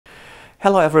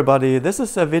Hello everybody, this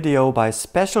is a video by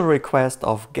special request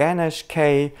of Ganesh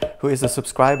K, who is a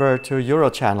subscriber to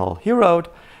UroChannel. He wrote,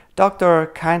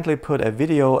 "Doctor, kindly put a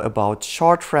video about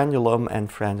short frenulum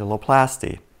and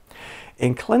frenuloplasty."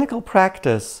 In clinical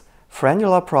practice,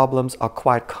 frenular problems are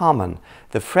quite common.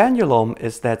 The frenulum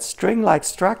is that string-like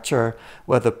structure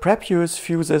where the prepuce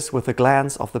fuses with the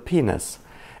glans of the penis.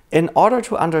 In order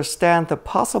to understand the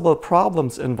possible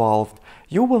problems involved,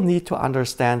 you will need to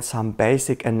understand some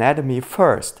basic anatomy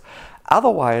first.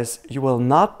 Otherwise, you will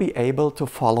not be able to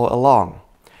follow along.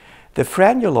 The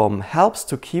frenulum helps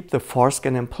to keep the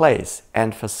foreskin in place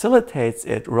and facilitates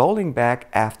it rolling back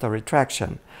after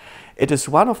retraction. It is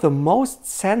one of the most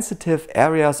sensitive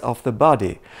areas of the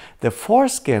body. The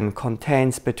foreskin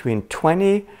contains between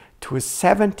 20 to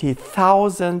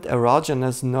 70,000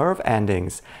 erogenous nerve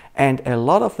endings, and a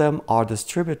lot of them are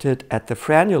distributed at the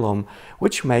frenulum,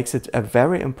 which makes it a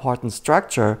very important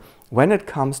structure when it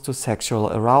comes to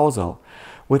sexual arousal.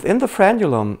 Within the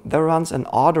frenulum, there runs an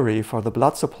artery for the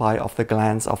blood supply of the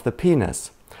glans of the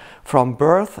penis. From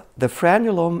birth, the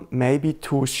frenulum may be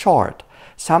too short,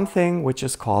 something which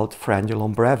is called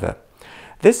frenulum breve.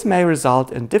 This may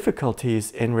result in difficulties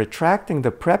in retracting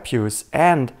the prepuce,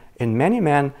 and in many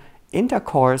men,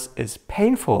 intercourse is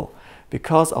painful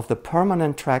because of the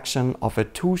permanent traction of a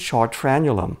too short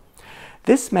frenulum.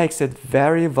 This makes it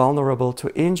very vulnerable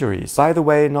to injuries. By the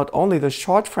way, not only the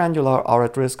short frenula are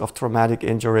at risk of traumatic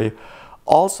injury,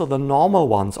 also the normal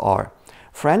ones are.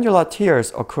 Frenular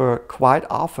tears occur quite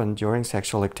often during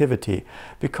sexual activity.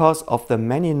 Because of the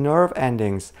many nerve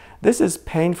endings, this is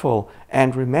painful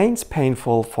and remains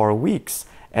painful for weeks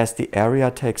as the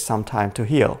area takes some time to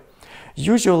heal.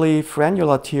 Usually,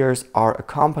 frenular tears are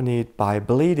accompanied by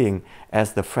bleeding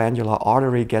as the frenular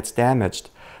artery gets damaged.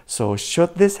 So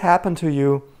should this happen to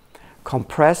you,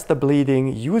 compress the bleeding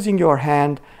using your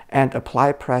hand and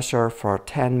apply pressure for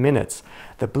 10 minutes.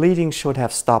 The bleeding should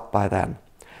have stopped by then.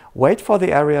 Wait for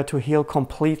the area to heal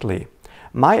completely.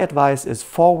 My advice is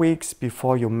 4 weeks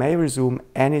before you may resume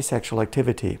any sexual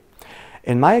activity.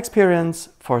 In my experience,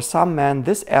 for some men,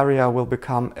 this area will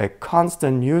become a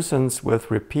constant nuisance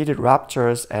with repeated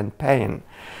ruptures and pain.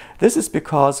 This is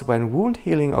because when wound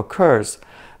healing occurs,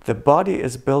 the body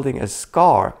is building a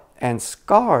scar, and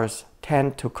scars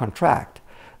tend to contract.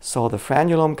 So the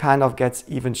frenulum kind of gets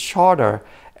even shorter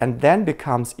and then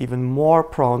becomes even more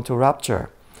prone to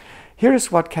rupture. Here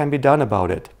is what can be done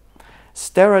about it.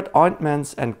 Steroid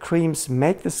ointments and creams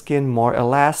make the skin more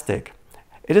elastic.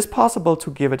 It is possible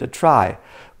to give it a try.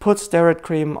 Put steroid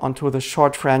cream onto the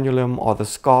short frenulum or the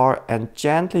scar and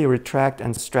gently retract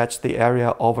and stretch the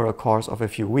area over a course of a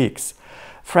few weeks.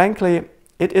 Frankly,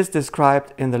 it is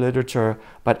described in the literature,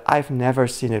 but I've never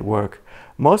seen it work.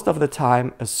 Most of the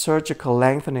time, a surgical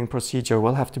lengthening procedure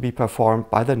will have to be performed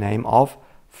by the name of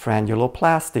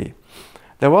frenuloplasty.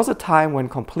 There was a time when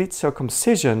complete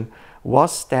circumcision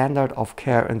was standard of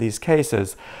care in these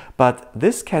cases, but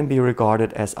this can be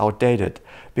regarded as outdated.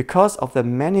 Because of the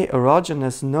many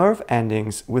erogenous nerve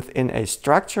endings within a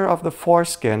structure of the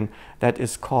foreskin that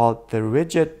is called the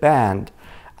rigid band,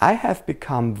 I have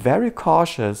become very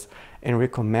cautious in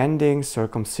recommending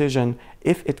circumcision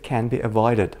if it can be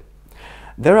avoided.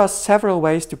 There are several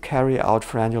ways to carry out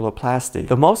frenuloplasty.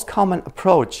 The most common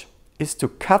approach is to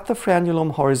cut the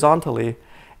frenulum horizontally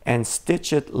and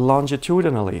stitch it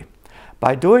longitudinally.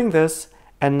 By doing this,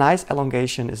 a nice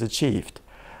elongation is achieved.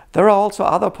 There are also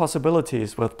other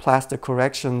possibilities with plastic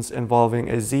corrections involving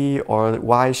a Z or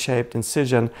Y-shaped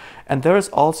incision, and there is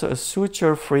also a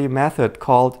suture-free method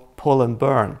called pull and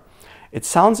burn. It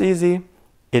sounds easy,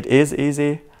 it is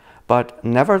easy, but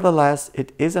nevertheless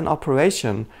it is an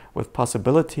operation with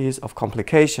possibilities of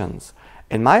complications.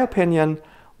 In my opinion,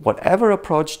 whatever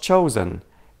approach chosen,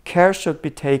 care should be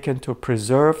taken to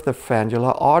preserve the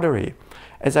frenular artery.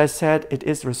 As I said, it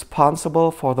is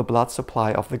responsible for the blood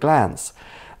supply of the glans.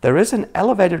 There is an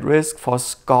elevated risk for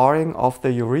scarring of the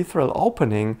urethral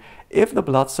opening if the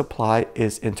blood supply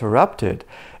is interrupted.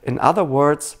 In other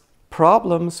words,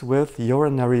 problems with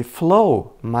urinary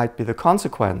flow might be the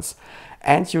consequence,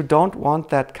 and you don't want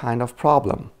that kind of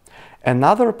problem.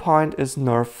 Another point is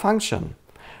nerve function.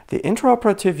 The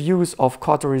intraoperative use of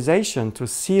cauterization to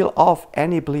seal off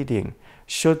any bleeding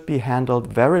should be handled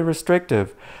very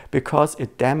restrictive because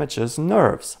it damages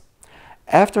nerves.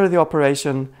 After the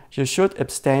operation, you should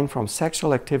abstain from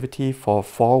sexual activity for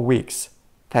 4 weeks.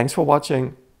 Thanks for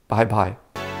watching. Bye bye.